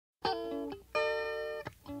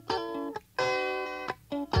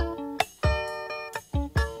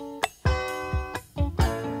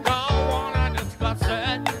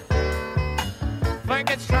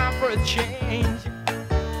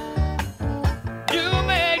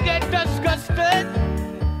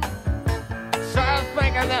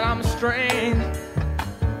and that I'm strange.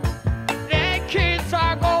 In case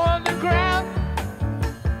I go underground,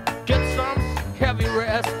 get some heavy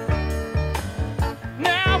rest.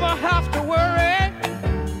 Never have to worry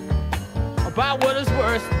about what is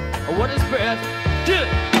worst or what is best. Get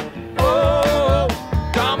it? Oh,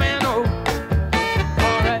 domino.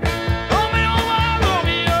 All right. Romeo,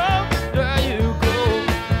 Romeo, there you go.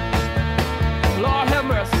 Lord have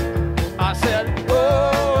mercy. I said,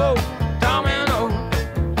 oh, domino.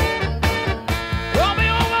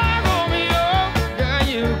 Romeo, Romeo, there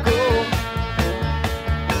you go.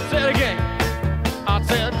 Say it again. I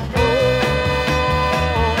said,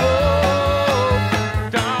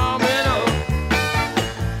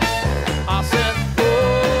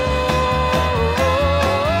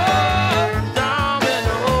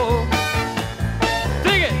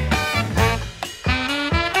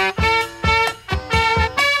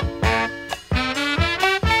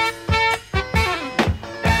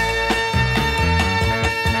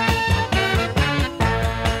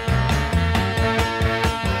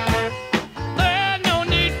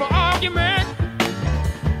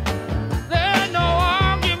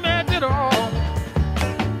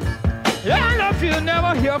 you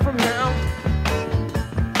never hear from him.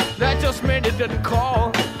 That just meant he didn't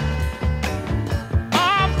call.